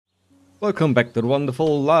Welcome back to the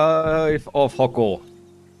wonderful life of Hokko.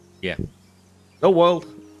 Yeah, the world,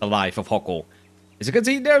 the life of Hokko. As you can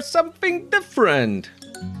see, there's something different.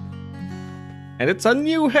 And it's a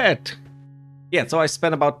new hat. Yeah, so I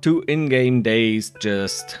spent about 2 in-game days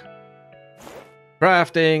just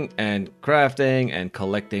crafting and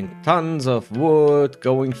collecting tons of wood,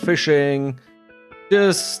 going fishing,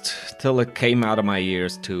 just till it came out of my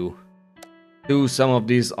ears to do some of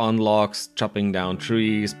these unlocks, chopping down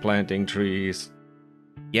trees, planting trees,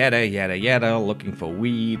 yada yada yada, looking for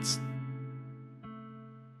weeds,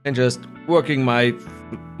 and just working my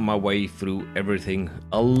way through everything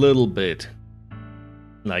a little bit.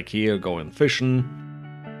 Like here, going fishing.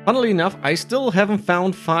 Funnily enough, I still haven't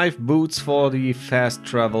found 5 boots for the fast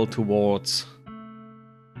travel towards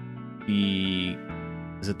the...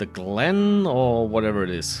 is it the Glen or whatever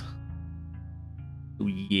it is? Oh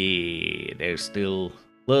yeah, there's still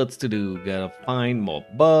lots to do. Gotta find more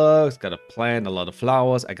bugs, gotta plant a lot of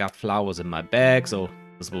flowers. I got flowers in my bag, so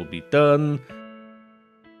this will be done.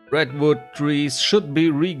 Redwood trees should be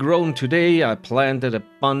regrown today. I planted a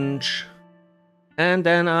bunch. And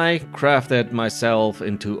then I crafted myself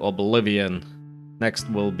into Oblivion. Next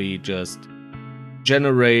will be just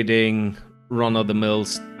generating run-of-the-mill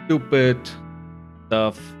stupid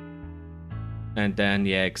stuff. And then,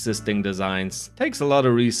 yeah, existing designs. Takes a lot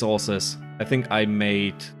of resources. I think I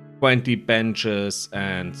made 20 benches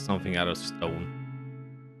and something out of stone.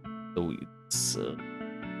 So it's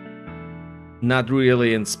not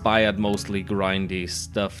really inspired, mostly grindy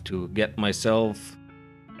stuff to get myself.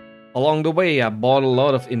 Along the way, I bought a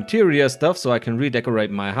lot of interior stuff so I can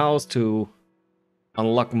redecorate my house to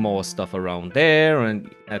unlock more stuff around there. And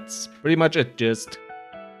that's pretty much it. Just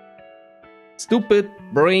stupid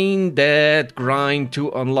brain dead grind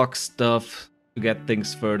to unlock stuff to get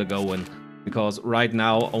things further going. Because right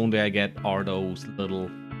now, only I get are those little...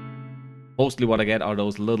 mostly what I get are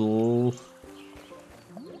those little...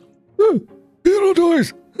 Hero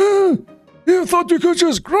toys! You thought you could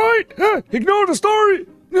just grind? Ignore the story!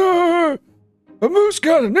 A moose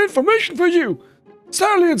got an information for you!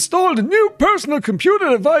 Sally installed a new personal computer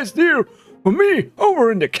device here for me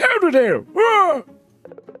over in the counter there!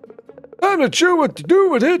 I'm not sure what to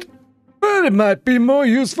do with it, but it might be more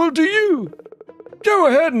useful to you. Go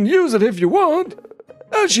ahead and use it if you want.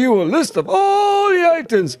 I'll show you a list of all the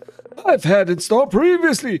items I've had installed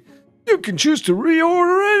previously. You can choose to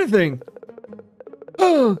reorder anything.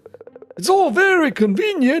 It's all very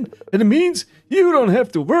convenient, and it means you don't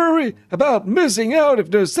have to worry about missing out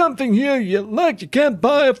if there's something here you like you can't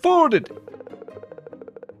buy or afford it.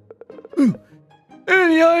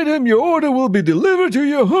 Any item you order will be delivered to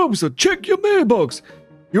your home, so check your mailbox.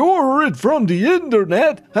 You order it from the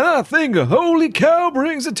internet, and I think a holy cow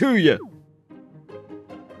brings it to you.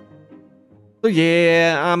 So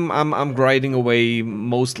yeah, I'm grinding away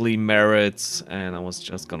mostly merits, and I was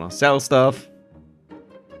just gonna sell stuff.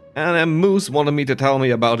 And then Moose wanted me to tell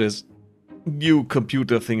me about his new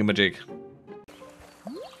computer thingamajig.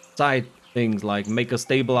 Side things like make a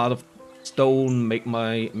stable out of stone, make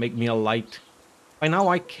me a light. By now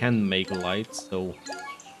I can make a light, so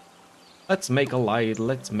let's make a light,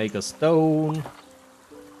 let's make a stone.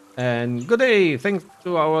 And good day, thanks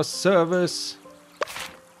to our service.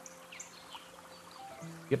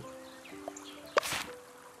 Yep.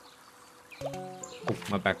 Oh,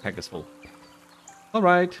 my backpack is full.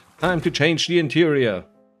 Alright, time to change the interior.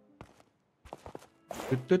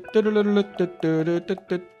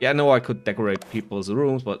 Yeah, I know I could decorate people's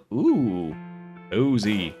rooms, but ooh,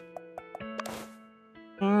 cozy.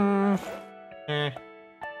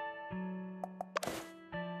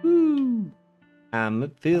 Ooh, I'm a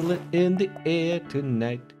feeling in the air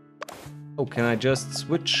tonight. Oh, can I just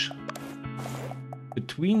switch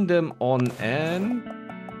between them on and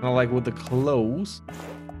kind of like with the clothes?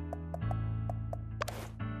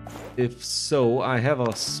 If so, I have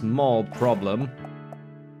a small problem.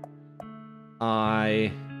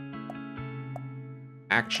 I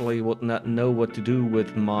actually would not know what to do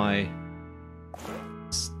with my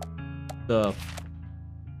stuff.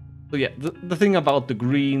 So yeah, the thing about the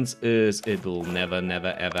greens is it will never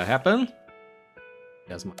ever happen.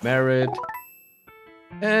 There's my merit.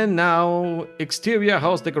 And now exterior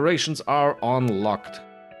house decorations are unlocked.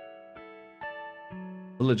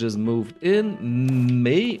 Villagers moved in.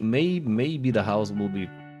 Maybe the house will be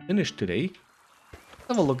finished today.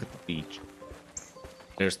 Have a look at the beach.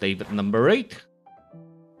 There's David number 8.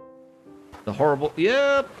 The horrible...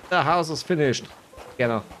 Yep, the house is finished.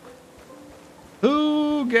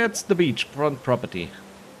 Who gets the beachfront property?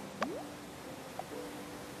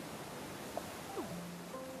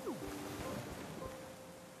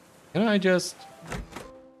 Can I just...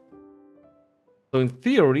 So in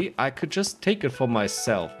theory, I could just take it for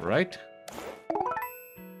myself, right?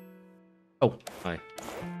 Oh, hi.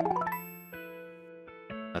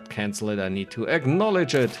 Not cancel it, I need to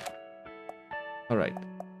acknowledge it. Alright.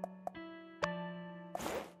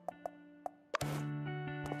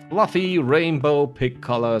 Fluffy rainbow pig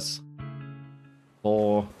colors.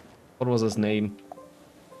 For, what was his name?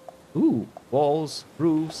 Ooh, walls,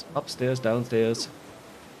 roofs, upstairs, downstairs.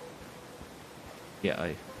 Yeah,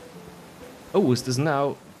 Oh, is this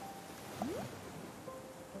now?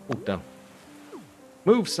 Oh, down.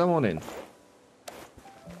 Move someone in.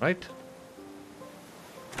 Right?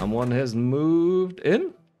 Someone has moved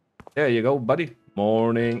in. There you go, buddy.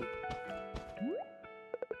 Morning.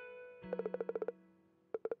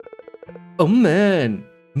 Oh man,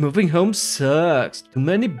 moving home sucks. Too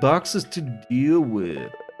many boxes to deal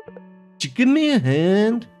with. Could you give me a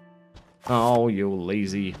hand? Oh, you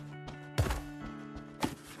lazy.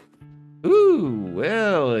 Ooh,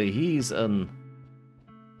 well, he's an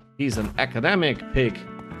academic pig.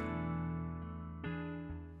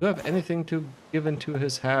 Do I have anything to give into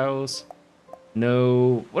his house?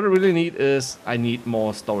 No. What I really need is I need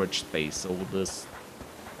more storage space. So this,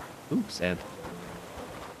 ooh, sand.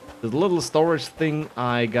 The little storage thing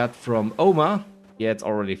I got from Oma, yeah, it's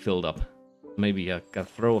already filled up. Maybe I gotta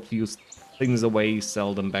throw a few things away,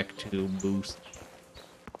 sell them back to boost.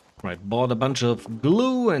 Right, bought a bunch of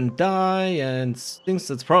glue and dye and things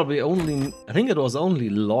that's probably only, I think it was only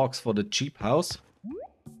logs for the cheap house.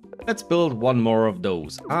 Let's build one more of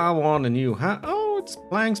those. I want a new oh, it's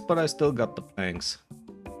planks, but I still got the planks.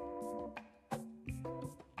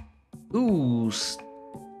 Ooh,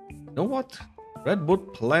 you know what?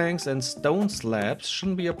 Redwood planks and stone slabs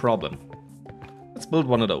shouldn't be a problem. Let's build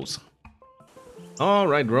one of those.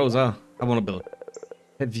 Alright, Rosa, I want to build.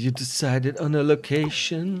 Have you decided on a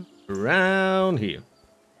location? Around here.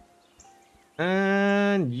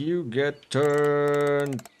 And you get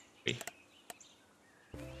turned.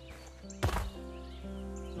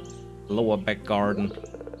 Lower back garden.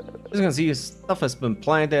 As you can see, stuff has been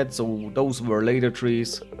planted, so those were later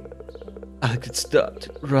trees. I could start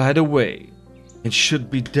right away. It should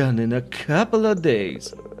be done in a couple of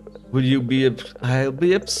days. Will you be? I'll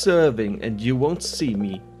be observing, and you won't see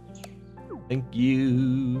me. Thank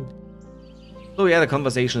you. So yeah, the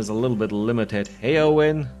conversation is a little bit limited. Hey,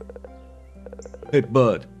 Owen. Hey,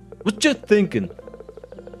 bud. What you thinking?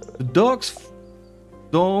 The dogs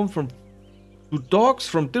do dogs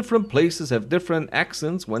from different places have different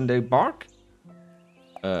accents when they bark?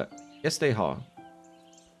 Yes, they are.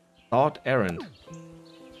 Thought errand.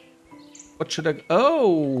 What should I...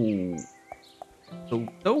 Oh! So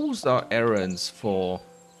those are errands for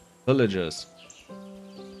villagers.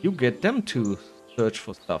 You get them to search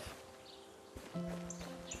for stuff.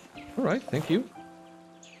 Alright, thank you.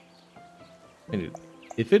 And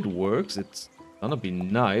if it works, it's gonna be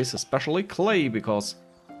nice, especially clay, because...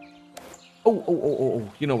 Oh,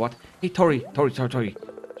 you know what? Hey, Tori.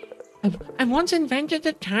 I once invented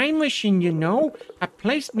a time machine, you know. I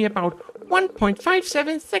placed me about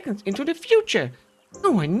 1.57 seconds into the future.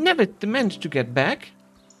 Oh, I never meant to get back.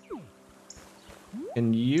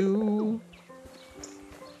 Can you...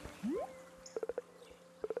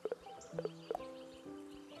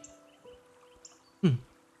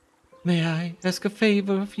 May I ask a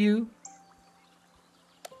favor of you?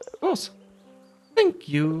 Of course. Thank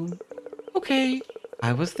you. Okay,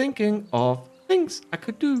 I was thinking of things I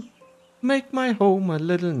could do to make my home a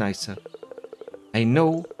little nicer. I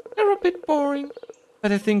know they're a bit boring,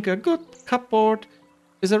 but I think a good cupboard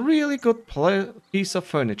is a really good piece of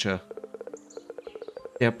furniture.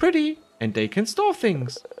 They're pretty and they can store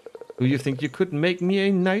things. Do you think you could make me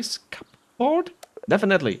a nice cupboard?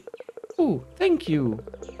 Definitely. Oh, thank you.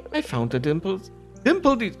 I found a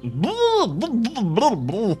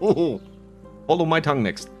Follow my tongue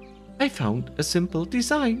next. I found a simple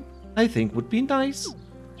design I think would be nice.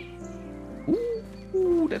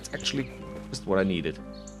 Ooh, that's actually just what I needed.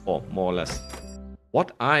 Or more or less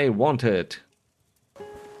what I wanted.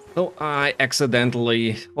 So I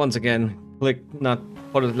accidentally, once again, clicked not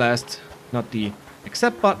the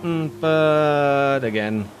accept button, but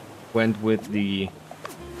again, went with the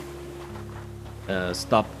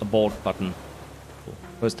stop abort button.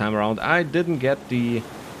 First time around, I didn't get the,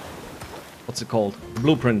 what's it called? The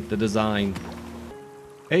blueprint, the design.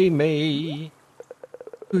 Hey, May.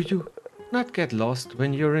 Do you not get lost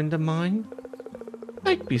when you're in the mine?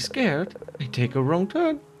 I'd be scared. I take a wrong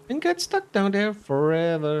turn and get stuck down there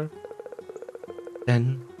forever.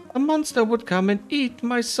 Then a monster would come and eat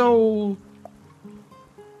my soul.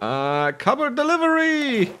 Cupboard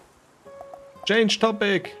delivery! Change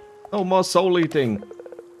topic. No more soul eating.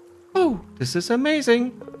 Oh, this is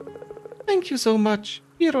amazing. Thank you so much,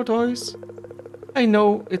 Hero Toys. I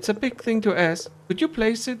know it's a big thing to ask. Could you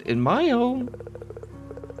place it in my home?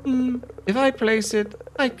 If I place it,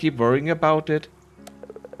 I keep worrying about it.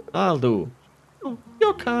 I'll do. Oh,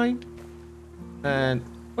 you're kind. And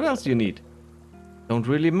what else do you need? Don't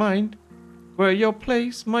really mind. Where you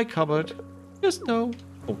place my cupboard. Just know.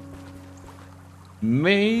 Oh.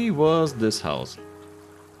 May was this house.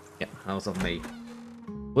 Yeah, House of May.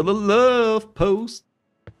 With a love post.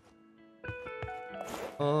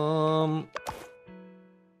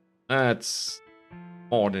 That's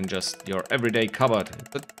more than just your everyday cupboard.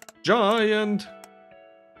 It's a giant.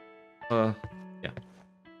 Yeah.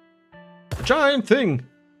 A giant thing.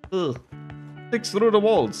 Ugh. Sticks through the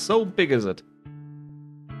walls. So big is it.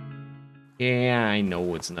 Yeah, I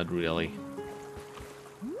know it's not really.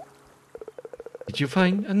 Did you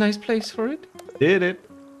find a nice place for it? Did it.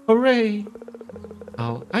 Hooray!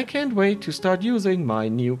 Oh, I can't wait to start using my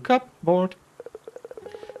new cupboard.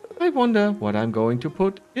 I wonder what I'm going to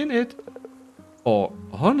put in it. Or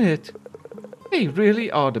on it. They really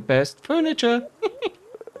are the best furniture.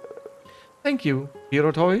 Thank you,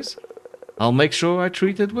 Hero Toys. I'll make sure I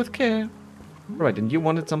treat it with care. Right, and you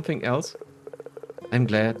wanted something else? I'm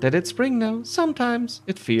glad that it's spring now. Sometimes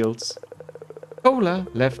it feels. Cola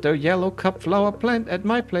left a yellow cup flower plant at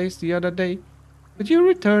my place the other day. Could you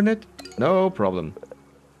return it? No problem.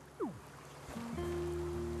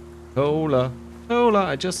 Tola. Tola,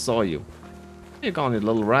 I just saw you. You're gone, you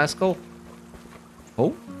little rascal.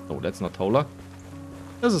 Oh? No, that's not Tola.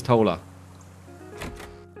 This is Tola.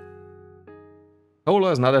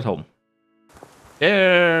 Tola is not at home.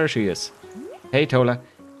 There she is. Hey, Tola.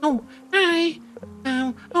 Oh, hi.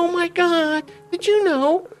 Oh my god. Did you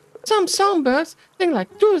know? Some songbirds think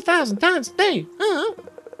like 2,000 times a day, huh?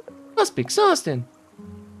 Must be exhausting.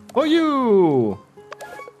 For you!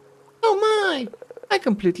 Oh my! I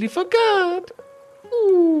completely forgot.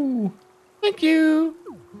 Ooh, thank you.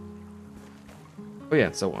 Oh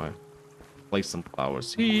yeah, so I place some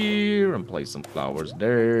flowers here and place some flowers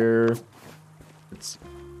there. Let's see.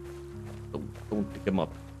 Don't pick them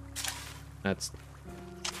up. That's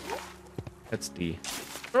the.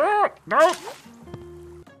 No!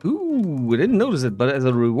 Ooh, I didn't notice it, but as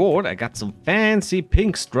a reward, I got some fancy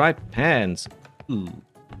pink striped pants. Ooh,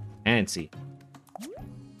 fancy.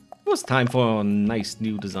 It was time for a nice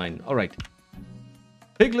new design. All right.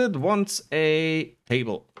 Piglet wants a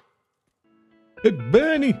table. Hey,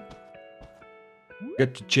 Benny!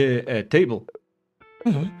 Get your chair, table.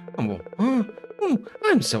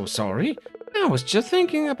 I'm so sorry. I was just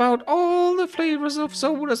thinking about all the flavors of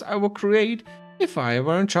sodas I would create if I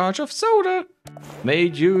were in charge of soda.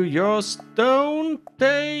 Made you your stone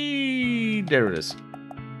day. There it is.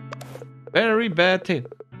 Very bad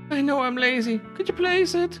tip. I know I'm lazy. Could you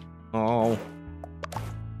place it? Oh.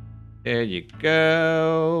 There you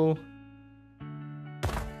go.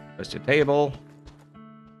 There's your table.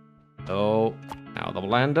 Oh. Now the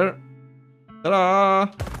blender.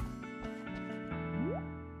 Ta-da!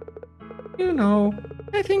 You know,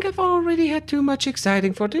 I think I've already had too much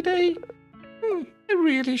exciting for today. I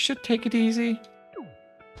really should take it easy.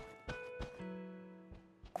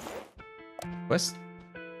 Quest.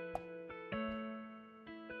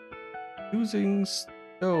 Using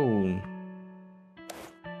stone.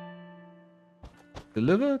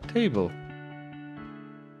 Deliver table.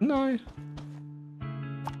 No.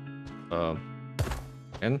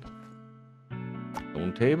 Again.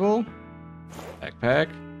 Stone table. Backpack.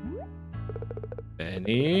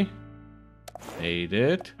 Benny. Made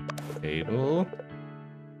it. Table.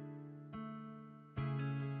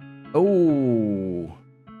 Oh.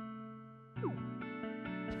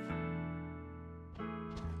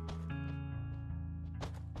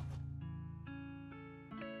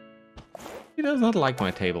 He does not like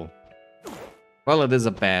my table. Well, it is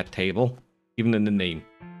a bad table, even in the name.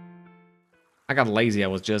 I got lazy. I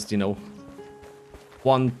was just,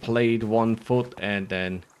 one plate, 1 foot, and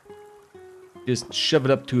then just shove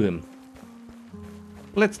it up to him.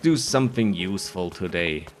 Let's do something useful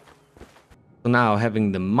today. So now,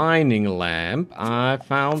 having the mining lamp, I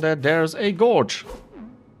found that there's a gorge.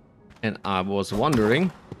 And I was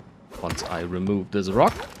wondering, once I remove this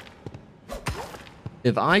rock,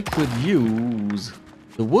 if I could use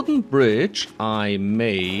the wooden bridge I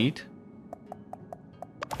made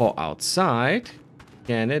for outside.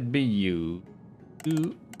 Can it be used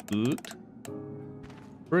to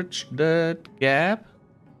bridge that gap?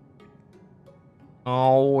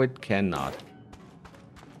 Oh, it cannot.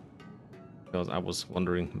 Because I was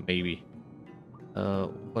wondering maybe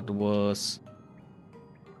what was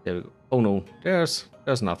there we go. Oh no, there's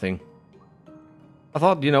nothing. I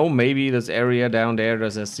thought, you know, maybe this area down there,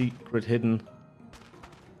 there's a secret hidden.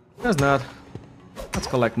 There's not. Let's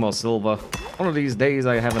collect more silver. One of these days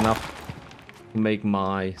I have enough to make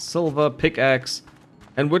my silver pickaxe.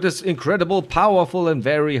 And with this incredible, powerful, and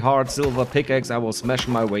very hard silver pickaxe, I will smash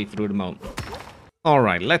my way through the mountain.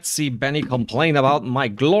 Alright, let's see Benny complain about my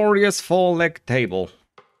glorious 4-leg table.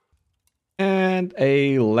 And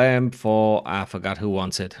a lamp for... I forgot who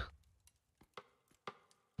wants it.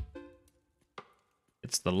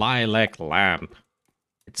 It's the lilac lamp.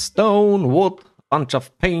 It's stone, wood, bunch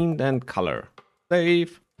of paint, and color.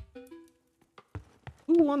 Save.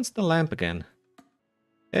 Who wants the lamp again?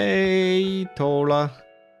 Hey, Tola.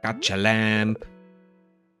 Gotcha, lamp.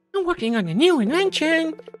 I'm working on a new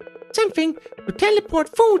invention. Something to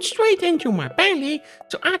teleport food straight into my belly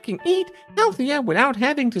so I can eat healthier without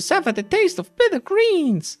having to suffer the taste of bitter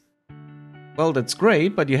greens. Well, that's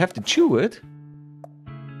great, but you have to chew it.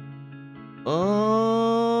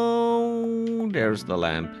 Oh, there's the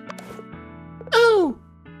lamp. Oh,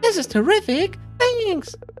 this is terrific.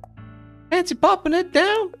 Thanks. Fancy popping it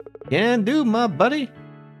down? Can do, my buddy.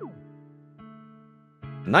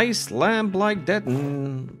 Nice lamp like that.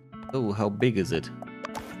 Oh, how big is it?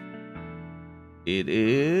 It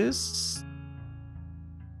is...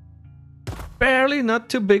 barely not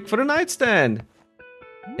too big for a nightstand.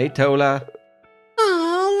 Hey, Tola.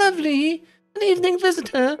 Oh, lovely. An evening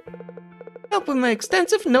visitor. Help with my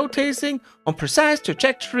extensive note-tasting on precise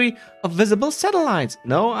trajectory of visible satellites.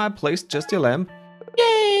 No, I placed just your lamp.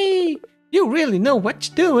 Yay! You really know what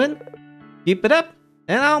you're doing. Keep it up,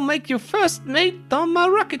 and I'll make you first mate on my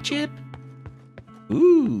rocket ship.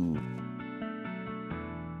 Ooh.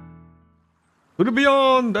 To the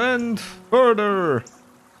beyond and further.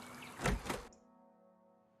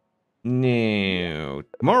 Now,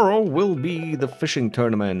 tomorrow will be the fishing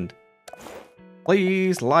tournament.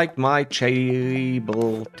 Please like my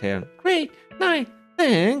table tent. Great night,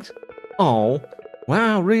 thanks. Oh,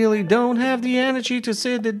 wow, really don't have the energy to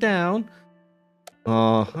sit it down.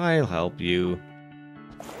 Oh, I'll help you.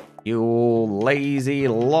 You lazy,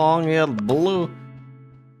 long-eared blue...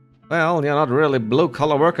 Well, you're not really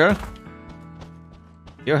blue-collar worker.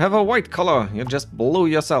 You have a white collar. You're just blue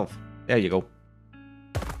yourself. There you go.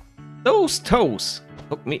 Those toes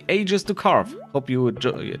took me ages to carve. Hope you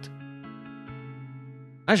enjoy it.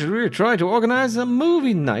 I should really try to organize a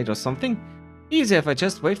movie night or something. Easier if I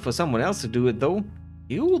just wait for someone else to do it, though.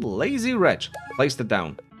 You lazy wretch. Placed it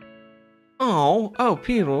down. Oh,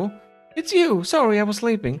 Piero. It's you. Sorry, I was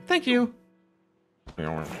sleeping. Thank you.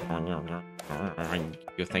 Thank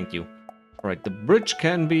you. Alright, the bridge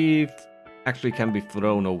can be... actually can be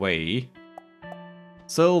thrown away.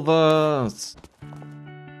 Silver...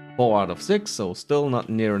 4 out of 6, so still not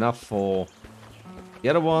near enough for the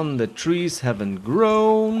other one. The trees haven't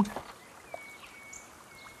grown.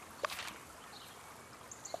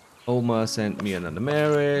 Oma sent me another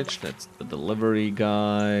marriage. That's the delivery,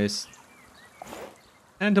 guys.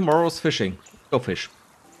 And tomorrow's fishing. Go fish.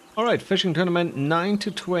 Alright, fishing tournament 9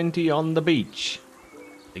 to 20 on the beach.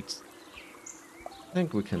 I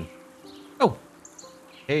think we can... Oh!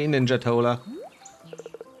 Hey, Ninja Tola.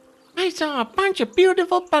 I saw a bunch of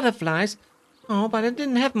beautiful butterflies. Oh, but I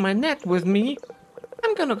didn't have my net with me.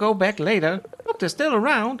 I'm gonna go back later. Hope they're still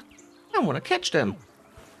around. I wanna catch them.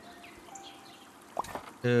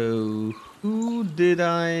 So, who did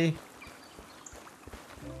I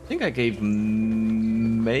think I gave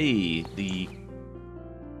May the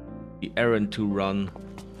errand to run.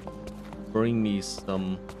 Bring me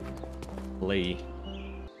some clay.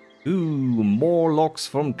 Ooh, more logs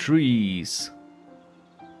from trees.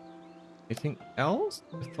 Anything else?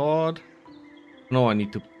 I thought... No, I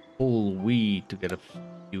need to pull weed to get a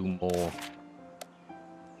few more.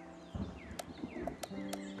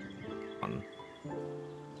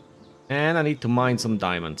 And I need to mine some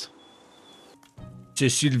diamonds. The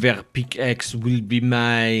silver pickaxe will be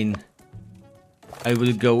mine. I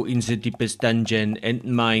will go in the deepest dungeon and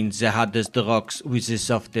mine the hardest rocks with the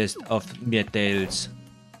softest of metals.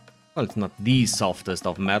 Well, it's not the softest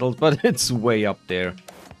of metals, but it's way up there.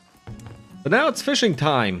 But now it's fishing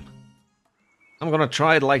time. I'm gonna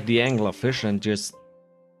try it like the anglerfish and just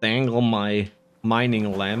dangle my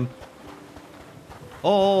mining lamp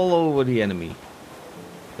all over the enemy.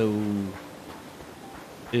 So,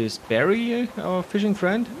 is Barry our fishing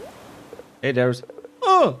friend? Hey, there's...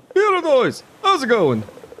 Oh, Paradise! How's it going?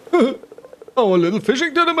 Our little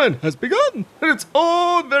fishing tournament has begun, and it's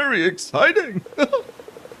all very exciting.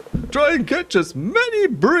 Try and catch as many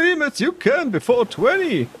bream as you can before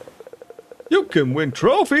 20. You can win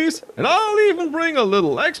trophies, and I'll even bring a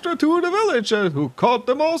little extra to the village who caught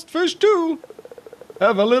the most fish too.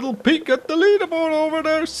 have a little peek at the leaderboard over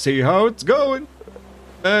there, see how it's going.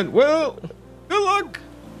 And, well, good luck.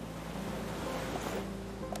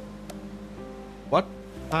 What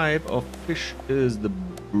type of fish is the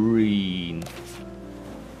bream?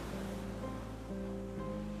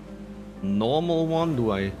 Normal one?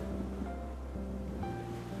 Do I...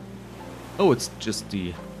 Oh, it's just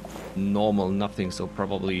the normal nothing, so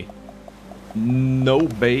probably no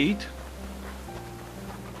bait.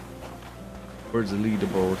 Where's the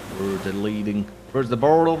leaderboard? Where's the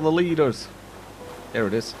board of the leaders? There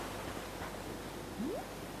it is.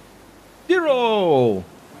 0!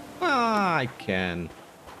 Ah, I can.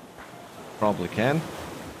 Probably can.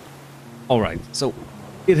 Alright, so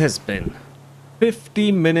it has been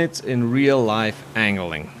 50 minutes in real life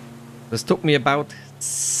angling. This took me about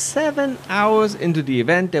 7 hours into the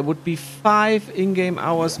event. There would be 5 in-game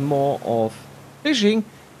hours more of fishing.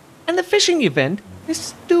 And the fishing event is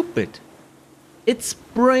stupid. It's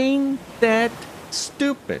brain dead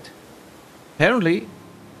stupid. Apparently,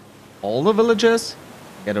 all the villagers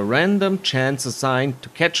get a random chance assigned to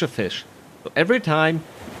catch a fish. So every time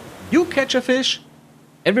you catch a fish,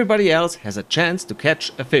 everybody else has a chance to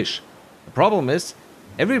catch a fish. The problem is,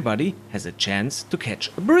 everybody has a chance to catch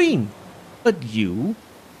a bream. But you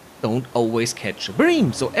don't always catch a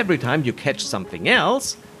bream. So every time you catch something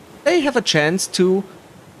else, they have a chance to,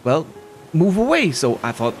 well, move away. So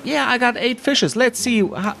I thought, yeah, I got 8 fishes. Let's see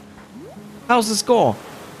how's the score.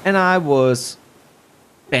 And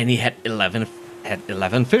Benny had 11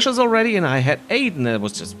 fishes already, and I had 8, and it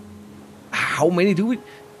was just, how many do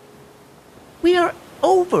we are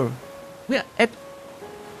over. We are at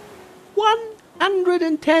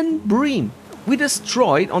 110 bream. We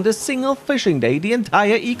destroyed on this single fishing day the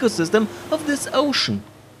entire ecosystem of this ocean,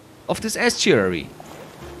 of this estuary.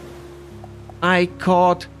 I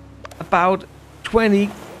caught about 20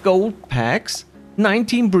 gold packs,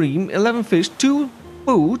 19 bream, 11 fish, 2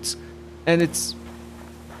 boots, and it's...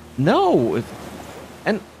 No!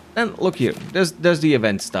 And look here, there's the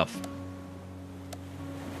event stuff.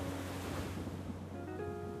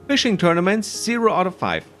 Fishing tournaments, 0 out of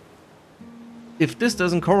 5. If this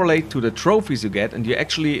doesn't correlate to the trophies you get, and you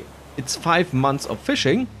actually... It's 5 months of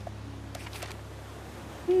fishing...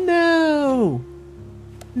 No!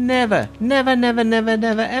 Never, never, never, never,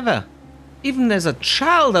 never, ever. Even as a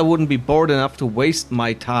child, I wouldn't be bored enough to waste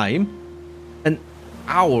my time. An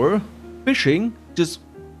hour fishing, just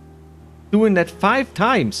doing that 5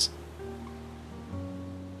 times.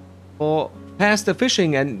 Or past the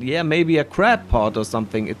fishing and, yeah, maybe a crab pot or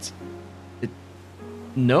something.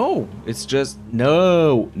 No, it's just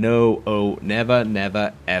no, oh, never,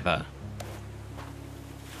 never, ever.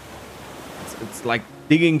 It's like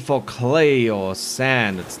digging for clay or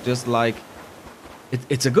sand. It's just like...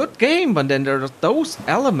 It's a good game, but then there are those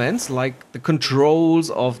elements like the controls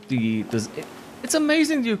of the... It's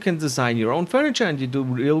amazing you can design your own furniture and you do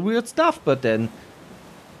real weird stuff, but then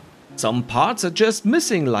some parts are just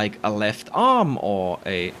missing, like a left arm or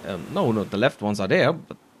a... no, the left ones are there,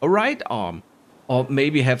 but a right arm. Or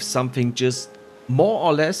maybe have something just more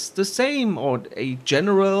or less the same, or a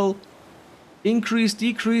general increase,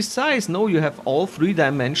 decrease size. No, you have all 3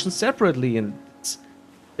 dimensions separately, and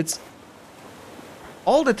it's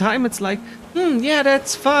all the time it's like, yeah,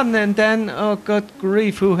 that's fun, and then, oh god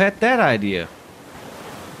grief, who had that idea?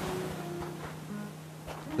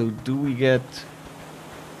 So do we get...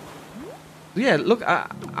 Yeah, look,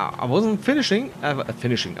 I wasn't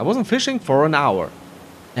I wasn't fishing for an hour.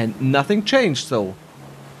 And nothing changed, so...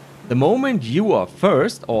 The moment you are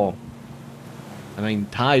first, or... I mean,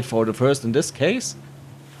 tied for the first in this case...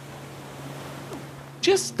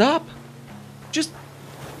 Just stop. Just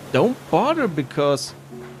don't bother, because...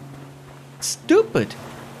 It's stupid.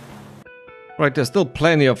 Right, there's still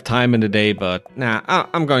plenty of time in the day, but... Nah,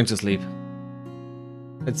 I'm going to sleep.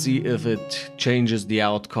 Let's see if it changes the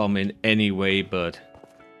outcome in any way, but...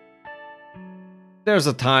 There's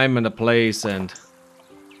a time and a place, and...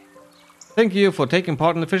 Thank you for taking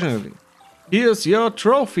part in the fishing. Here's your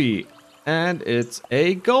trophy. And it's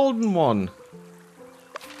a golden one.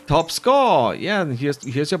 Top score. Yeah, and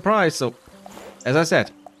here's your prize. So, as I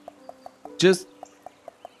said, just...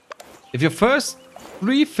 If your first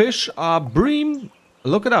 3 fish are bream,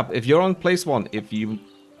 look it up. If you're on place 1.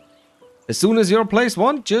 As soon as you're place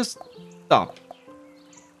 1, just stop.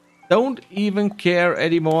 Don't even care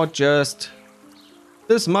anymore. Just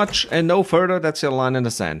this much and no further. That's your line in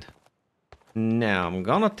the sand. Now, I'm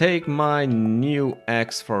gonna take my new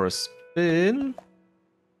axe for a spin.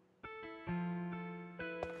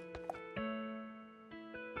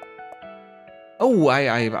 Oh,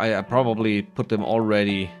 I probably put them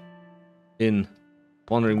already in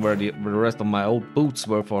wondering where the rest of my old boots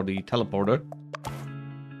were for the teleporter.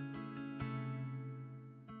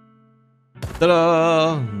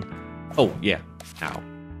 Ta-da! Oh, yeah. Now.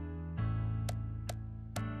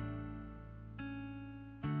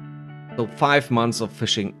 So 5 months of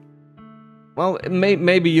fishing. Well,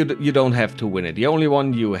 maybe you don't have to win it. The only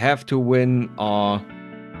one you have to win are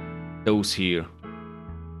those here.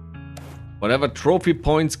 Whatever trophy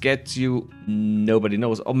points gets you, nobody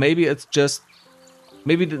knows. Or maybe it's just...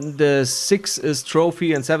 Maybe the 6 is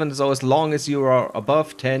trophy and 7 is, so as long as you are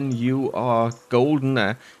above 10, you are golden.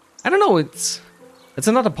 I don't know, it's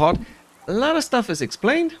another part. A lot of stuff is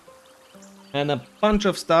explained. And a bunch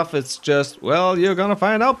of stuff is just, well, you're gonna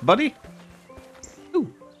find out, buddy.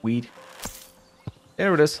 Ooh, weed.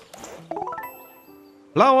 There it is.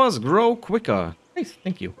 Flowers grow quicker. Nice,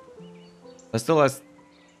 thank you. I still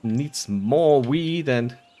needs more weed,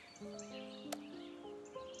 and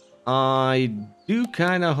I do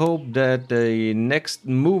kind of hope that the next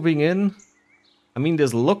moving in, I mean,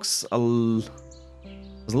 this looks a little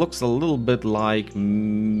bit like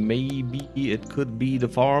maybe it could be the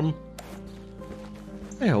farm.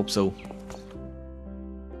 I hope so.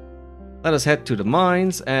 Let us head to the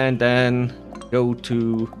mines and then go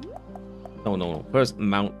to... No. First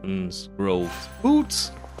mountains, groves,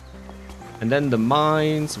 boots. And then the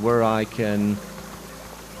mines where I can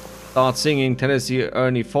start singing Tennessee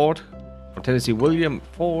Ernie Ford. Or Tennessee William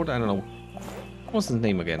Ford, I don't know. What's his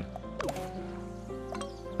name again?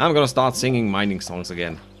 I'm gonna start singing mining songs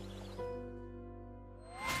again.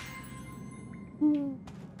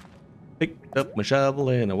 Picked up my shovel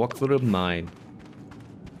and I walked through the mine.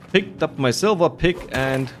 Picked up my silver pick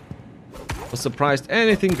and was surprised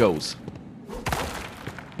anything goes.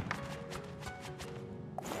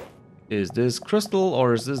 Is this crystal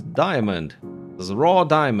or is this diamond? This is raw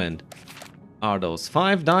diamond. Are those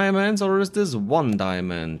 5 diamonds or is this 1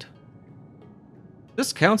 diamond?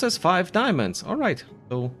 This counts as 5 diamonds. Alright,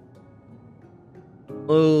 so...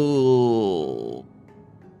 Oh...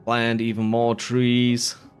 Plant even more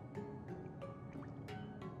trees.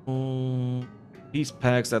 Peace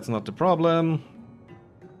packs, that's not the problem.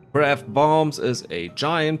 Craft bombs is a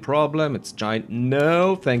giant problem. It's giant.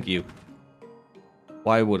 No, thank you.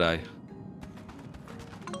 Why would I?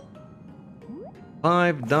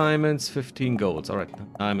 5 diamonds, 15 golds. Alright,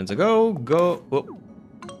 diamonds a go. Go. Oh.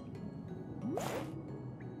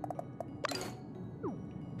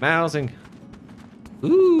 Mousing.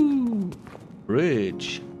 Ooh.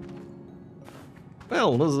 Bridge.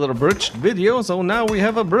 Well, this is an abridged video, so now we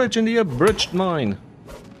have a bridge in the abridged mine.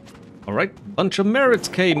 Alright, bunch of merits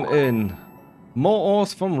came in. More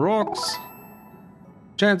ores from rocks.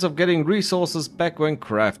 Chance of getting resources back when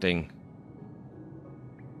crafting.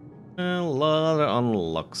 A lot of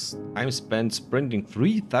unlocks. Time spent sprinting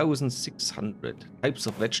 3,600. Types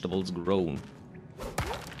of vegetables grown.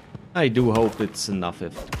 I do hope it's enough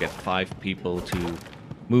if to get 5 people to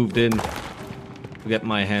moved in to get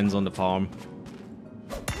my hands on the farm.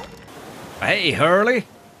 Hey, Hurley!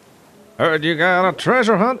 Heard you got a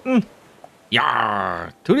treasure hunting?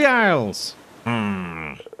 Yar! To the Isles!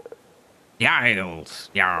 The Isles!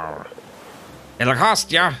 Yar! It'll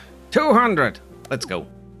cost ya 200! Let's go.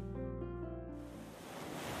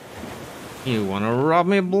 You wanna rob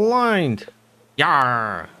me blind?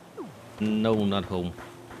 Yar! No, not home.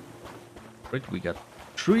 Right, we got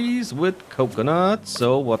trees with coconuts.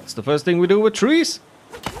 So what's the first thing we do with trees?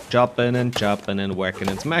 Chopping and chopping and whacking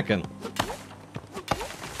and smacking.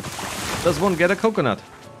 Does one get a coconut?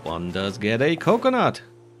 One does get a coconut.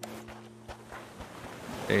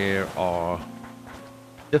 There are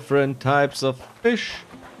different types of fish.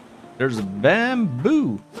 There's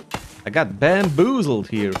bamboo. I got bamboozled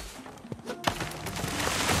here.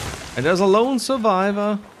 And there's a lone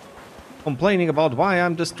survivor complaining about why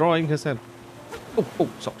I'm destroying his head. Oh,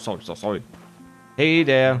 sorry. Hey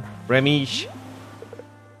there, Remish.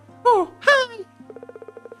 Oh, hi.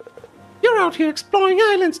 You're out here exploring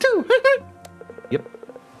islands too. Yep.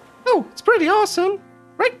 Oh, it's pretty awesome,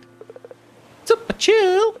 right? Super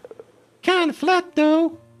chill. Kinda flat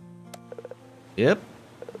though. Yep.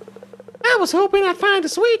 I was hoping I'd find a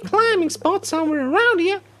sweet climbing spot somewhere around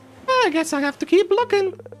here. I guess I have to keep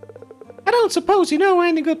looking. I don't suppose you know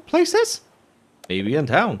any good places? Maybe in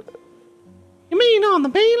town. You mean on the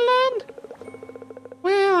mainland?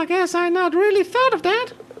 Well, I guess I not really thought of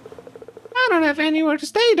that. I don't have anywhere to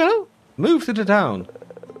stay though. Move to the town.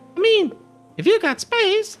 I mean, if you got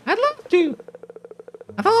space, I'd love to.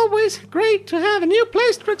 It's always great to have a new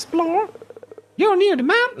place to explore. You're near the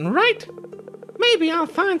mountain, right? Maybe I'll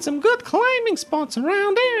find some good climbing spots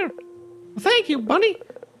around there. Well, thank you, buddy.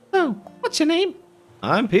 So, what's your name?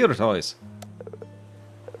 I'm Peter Toys.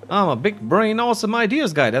 I'm a big brain, awesome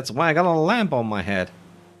ideas guy. That's why I got a lamp on my head.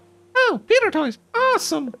 Oh, Peter toys.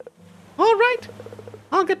 Awesome. All right.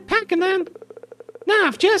 I'll get packing then. Now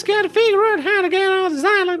I've just got to figure out how to get off this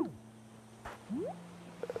island.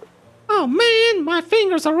 Oh man, my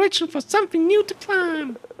fingers are itching for something new to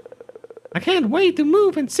climb. I can't wait to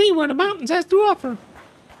move and see what the mountains has to offer.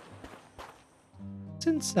 What's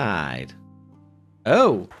inside?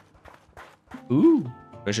 Oh. Ooh,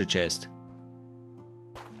 treasure chest.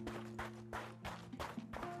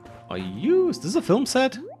 Is this a film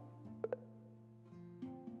set?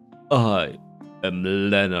 I am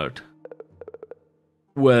Leonard.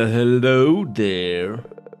 Well, hello there.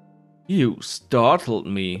 You startled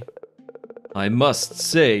me. I must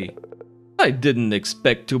say, I didn't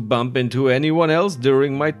expect to bump into anyone else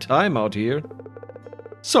during my time out here.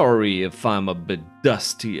 Sorry if I'm a bit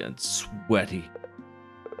dusty and sweaty.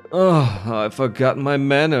 Oh, I forgot my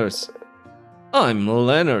manners. I'm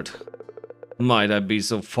Leonard. Might I be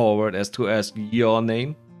so forward as to ask your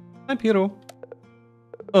name? I'm Piero.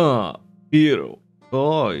 Ah, Piero.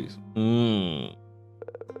 Boys.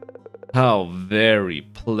 How very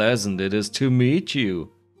pleasant it is to meet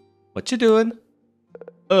you. What you doing?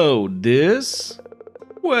 Oh, this?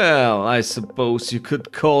 Well, I suppose you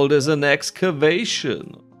could call this an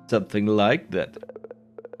excavation. Something like that.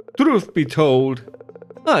 Truth be told,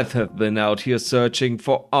 I have been out here searching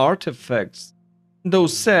for artifacts, though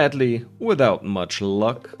sadly without much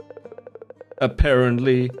luck.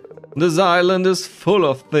 Apparently, this island is full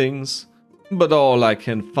of things, but all I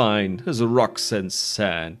can find is rocks and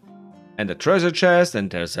sand. And a treasure chest,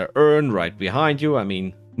 and there's an urn right behind you. I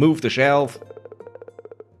mean, move the shelf.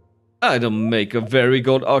 I don't make a very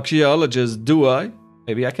good archaeologist, do I?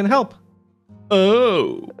 Maybe I can help.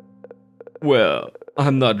 Oh. Well,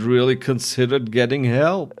 I'm not really considered getting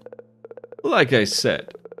help. Like I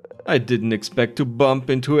said, I didn't expect to bump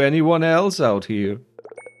into anyone else out here.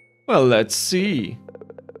 Well, let's see.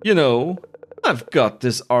 You know, I've got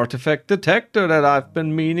this artifact detector that I've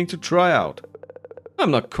been meaning to try out. I'm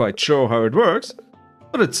not quite sure how it works,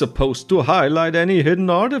 but it's supposed to highlight any hidden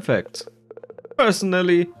artifacts.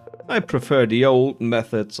 Personally, I prefer the old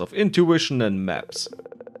methods of intuition and maps.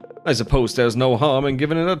 I suppose there's no harm in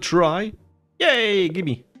giving it a try. Yay,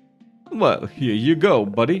 gimme. Well, here you go,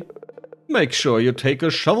 buddy. Make sure you take a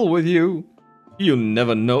shovel with you. You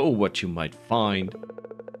never know what you might find.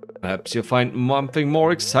 Perhaps you find something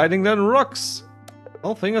more exciting than rocks.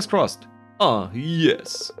 Well, fingers crossed. Ah,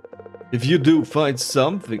 yes. If you do find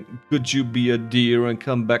something, could you be a dear and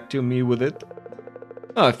come back to me with it?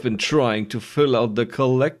 I've been trying to fill out the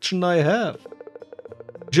collection I have.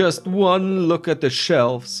 Just one look at the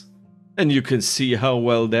shelves, and you can see how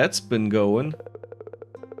well that's been going.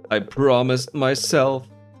 I promised myself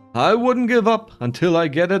I wouldn't give up until I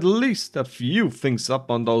get at least a few things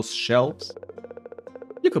up on those shelves.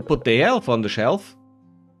 You could put the elf on the shelf.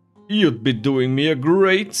 You'd be doing me a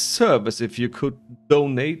great service if you could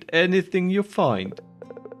donate anything you find.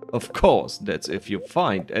 Of course, that's if you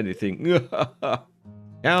find anything.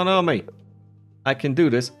 Count on me. I can do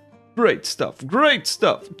this. Great stuff,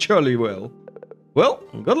 jolly well. Well,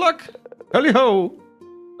 good luck. Tally ho.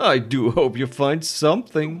 I do hope you find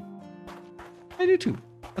something. I do too.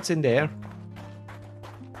 What's in there?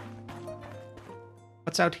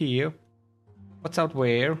 What's out here? What's out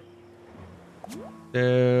where?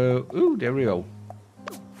 Ooh, there we go.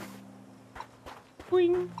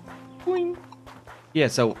 Boing, boing. Yeah,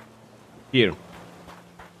 so here.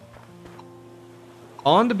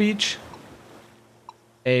 On the beach,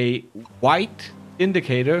 a white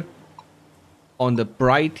indicator on the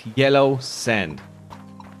bright yellow sand.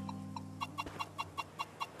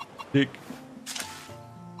 Tick.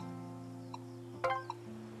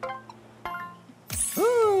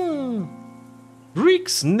 Greek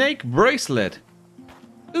snake bracelet.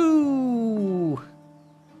 Ooh.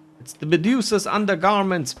 It's the Medusa's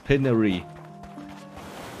undergarments pinnery.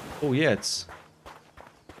 Oh yeah, it's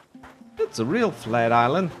a real flat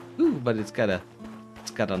island. Ooh, but it's got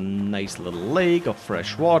a nice little lake of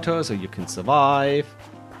fresh water so you can survive.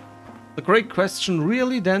 The great question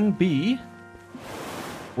really then be,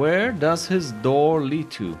 where does his door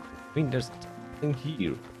lead to? I mean, there's nothing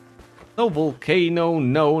here. No volcano,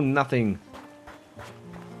 no nothing.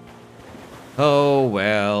 Oh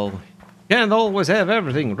well, can't always have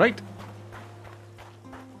everything, right?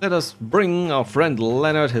 Let us bring our friend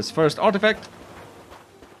Leonard his first artifact.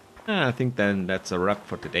 I think then that's a wrap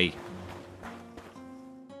for today.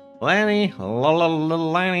 Lanny,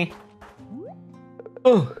 little Lanny.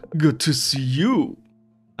 Oh, good to see you.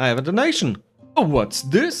 I have a donation. Oh, what's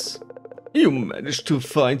this? You managed to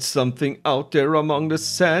find something out there among the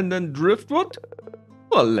sand and driftwood?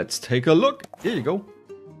 Well, let's take a look. Here you go.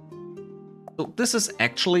 So this is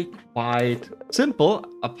actually quite simple,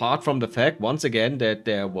 apart from the fact, once again, that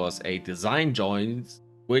there was a design joint,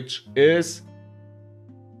 which is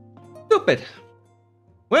stupid.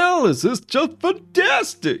 Well, this is just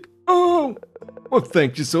fantastic. Oh, well,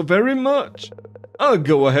 thank you so very much. I'll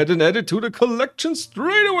go ahead and add it to the collection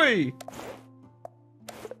straight away.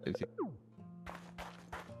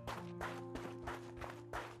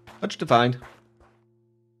 Much to find.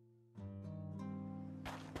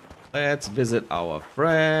 Let's visit our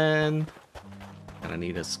friend. And I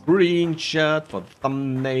need a screenshot for the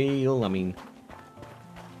thumbnail. I mean...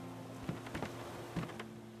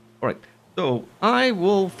 Alright, so I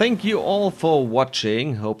will thank you all for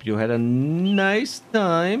watching. Hope you had a nice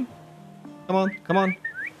time. Come on, come on.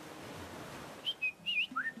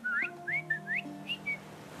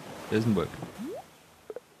 Doesn't work.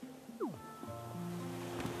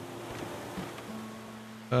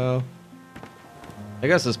 Oh. I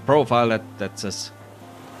guess this profile that's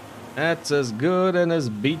as good and as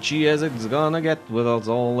beachy as it's gonna get with us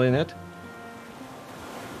all in it.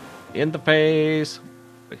 Interface.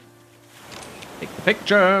 Take the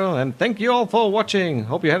picture and thank you all for watching.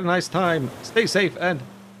 Hope you had a nice time. Stay safe and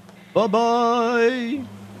bye-bye.